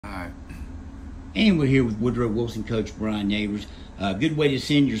And we're here with Woodrow Wilson coach Brian Nabors. Good way to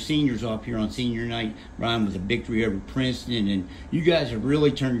send your seniors off here on senior night, Brian, with a victory over Princeton. And you guys have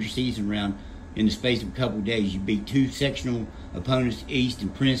really turned your season around in the space of a couple of days. You beat two sectional opponents, East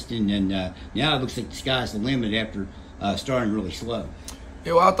and Princeton, and now it looks like the sky's the limit after starting really slow.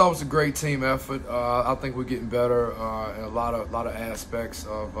 Yeah, well, I thought it was a great team effort. I think we're getting better in a lot of aspects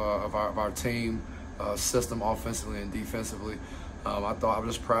of our team system, offensively and defensively. I was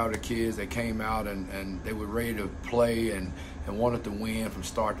just proud of the kids. They came out and they were ready to play and wanted to win from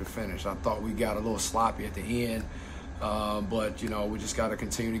start to finish. I thought we got a little sloppy at the end, but you know, we just got to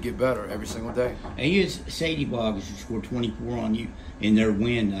continue to get better every single day. And you had Sadie Boggess, who scored 24 on you in their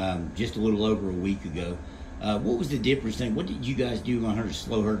win just a little over a week ago. What was the difference then? What did you guys do on her to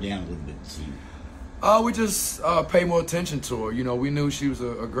slow her down a little bit this season? We just pay more attention to her. You know, we knew she was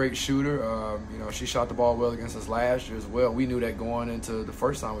a great shooter. You know, she shot the ball well against us last year as well. We knew that going into the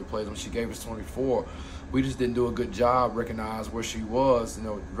first time we played when she gave us 24. We just didn't do a good job recognizing where she was, you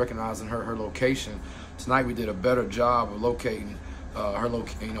know, recognizing her location. Tonight we did a better job of locating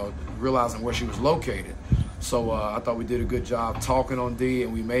realizing where she was located. So I thought we did a good job talking on D,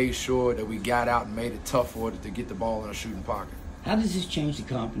 and we made sure that we got out and made it tough for her to get the ball in her shooting pocket. How does this change the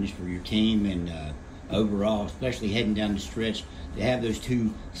confidence for your team and overall, especially heading down the stretch, to have those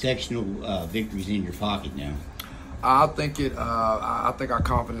two sectional victories in your pocket now? I think our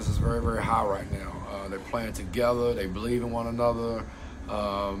confidence is very, very high right now. They're playing together. They believe in one another.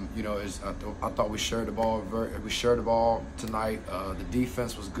 You know, I thought we shared the ball. We shared the ball tonight. The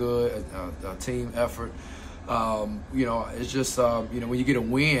defense was good. A team effort. You know, it's just you know, when you get a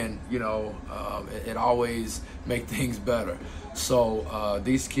win, you know, it always make things better. So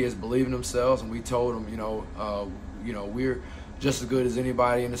these kids believe in themselves, and we told them, you know, we're just as good as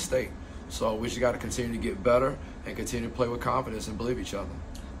anybody in the state. So we just got to continue to get better and continue to play with confidence and believe each other.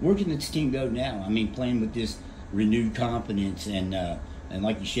 Where can this team go now? I mean, playing with this renewed confidence and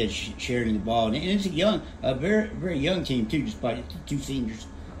like you said, sharing the ball, and it's a very, very young team too, despite the two seniors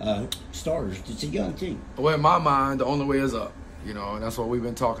starters. It's a young team. Well, in my mind, the only way is up. You know, and that's what we've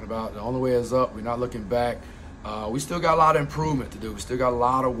been talking about. The only way is up. We're not looking back. We still got a lot of improvement to do. We still got a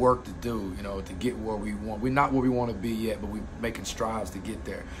lot of work to do, you know, to get where we want. We're not where we want to be yet, but we're making strides to get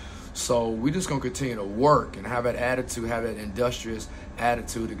there. So we're just going to continue to work and have that attitude, have that industrious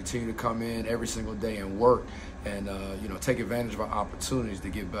attitude to continue to come in every single day and work and, you know, take advantage of our opportunities to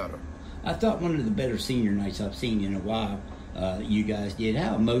get better. I thought one of the better senior nights I've seen in a while you guys did.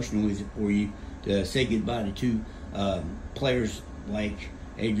 How emotional is it for you to say goodbye to two players like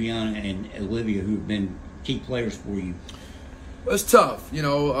Adriana and Olivia, who have been key players for you? It's tough, you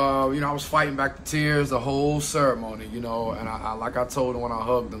know. I was fighting back the tears the whole ceremony, you know. And I like I told them when I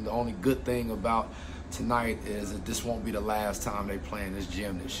hugged them, the only good thing about tonight is that this won't be the last time they play in this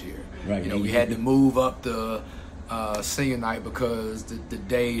gym this year. Right. You know, we had to move up the senior night because the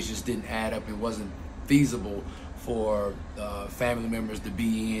days just didn't add up. It wasn't feasible for family members to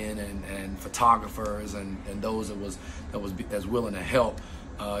be in and photographers and those that's willing to help.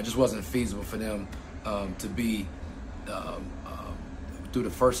 It just wasn't feasible for them to be through the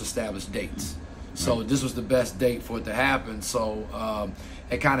first established dates. So this was the best date for it to happen. So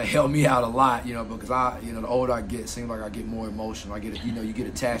it kind of helped me out a lot, you know, because the older I get, it seems like I get more emotional. You get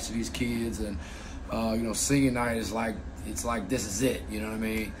attached to these kids, and you know, senior night is like, it's like this is it, you know what I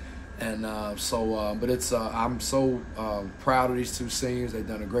mean? And but it's I'm so proud of these two seniors. They've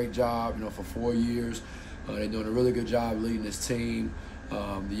done a great job, you know, for 4 years. They're doing a really good job leading this team.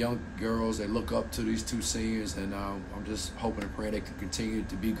 The young girls, they look up to these two seniors, and I'm just hoping and praying they can continue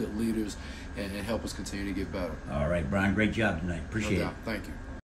to be good leaders and help us continue to get better. All right, Brian, great job tonight. Appreciate it. Thank you.